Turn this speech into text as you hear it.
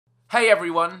Hey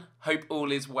everyone, hope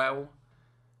all is well.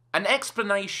 An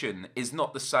explanation is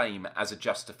not the same as a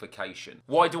justification.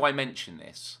 Why do I mention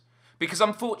this? Because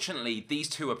unfortunately these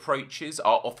two approaches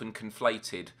are often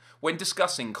conflated when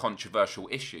discussing controversial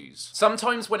issues.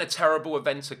 Sometimes when a terrible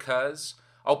event occurs,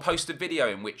 I'll post a video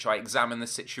in which I examine the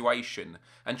situation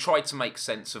and try to make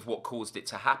sense of what caused it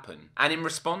to happen. And in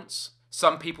response,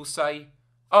 some people say,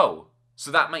 "Oh,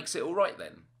 so that makes it alright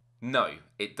then?" No,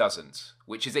 it doesn't,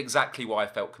 which is exactly why I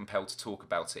felt compelled to talk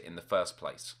about it in the first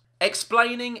place.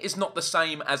 Explaining is not the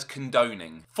same as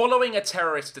condoning. Following a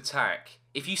terrorist attack,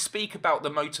 if you speak about the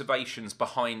motivations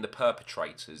behind the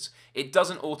perpetrators, it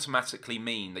doesn't automatically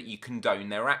mean that you condone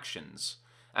their actions,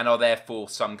 and are therefore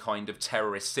some kind of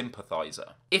terrorist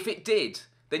sympathiser. If it did,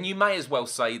 then you may as well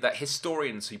say that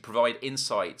historians who provide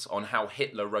insights on how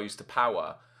Hitler rose to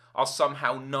power are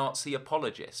somehow Nazi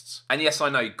apologists. And yes, I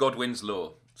know, God wins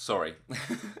law. Sorry.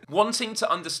 Wanting to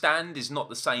understand is not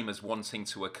the same as wanting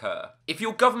to occur. If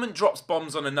your government drops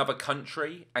bombs on another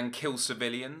country and kills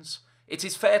civilians, it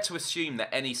is fair to assume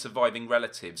that any surviving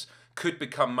relatives could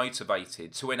become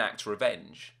motivated to enact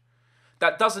revenge.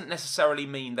 That doesn't necessarily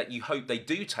mean that you hope they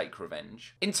do take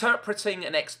revenge. Interpreting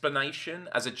an explanation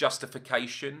as a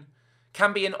justification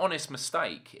can be an honest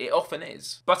mistake, it often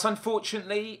is. But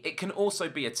unfortunately, it can also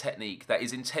be a technique that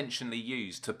is intentionally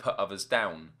used to put others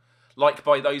down, like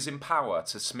by those in power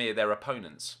to smear their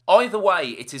opponents. Either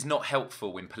way, it is not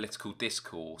helpful in political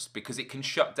discourse because it can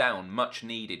shut down much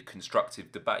needed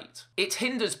constructive debate. It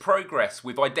hinders progress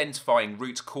with identifying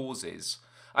root causes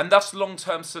and thus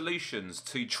long-term solutions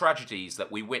to tragedies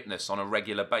that we witness on a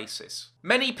regular basis.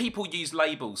 Many people use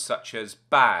labels such as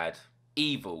bad,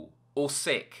 evil, or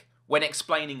sick when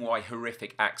explaining why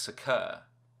horrific acts occur.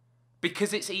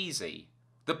 Because it's easy,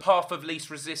 the path of least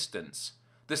resistance,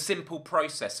 the simple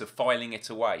process of filing it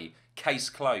away, case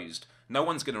closed, no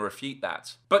one's going to refute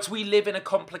that. But we live in a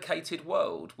complicated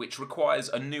world which requires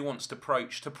a nuanced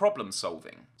approach to problem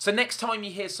solving. So next time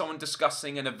you hear someone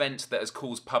discussing an event that has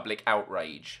caused public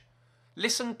outrage,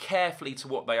 listen carefully to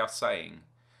what they are saying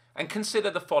and consider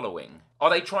the following. Are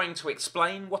they trying to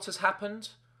explain what has happened?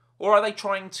 Or are they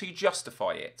trying to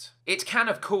justify it? It can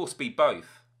of course be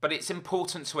both, but it's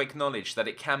important to acknowledge that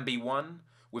it can be one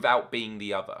without being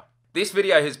the other. This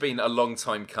video has been a long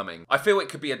time coming. I feel it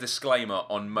could be a disclaimer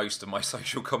on most of my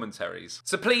social commentaries.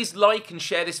 So please like and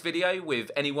share this video with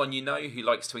anyone you know who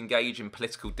likes to engage in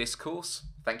political discourse.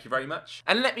 Thank you very much.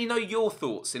 And let me know your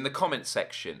thoughts in the comments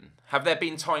section. Have there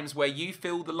been times where you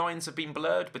feel the lines have been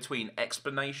blurred between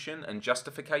explanation and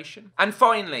justification? And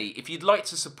finally, if you'd like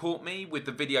to support me with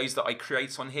the videos that I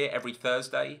create on here every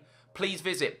Thursday, please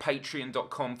visit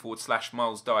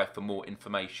patreon.com/milesdyer for more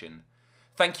information.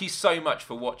 Thank you so much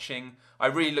for watching. I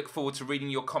really look forward to reading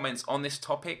your comments on this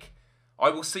topic. I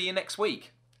will see you next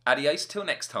week. Adios till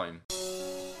next time.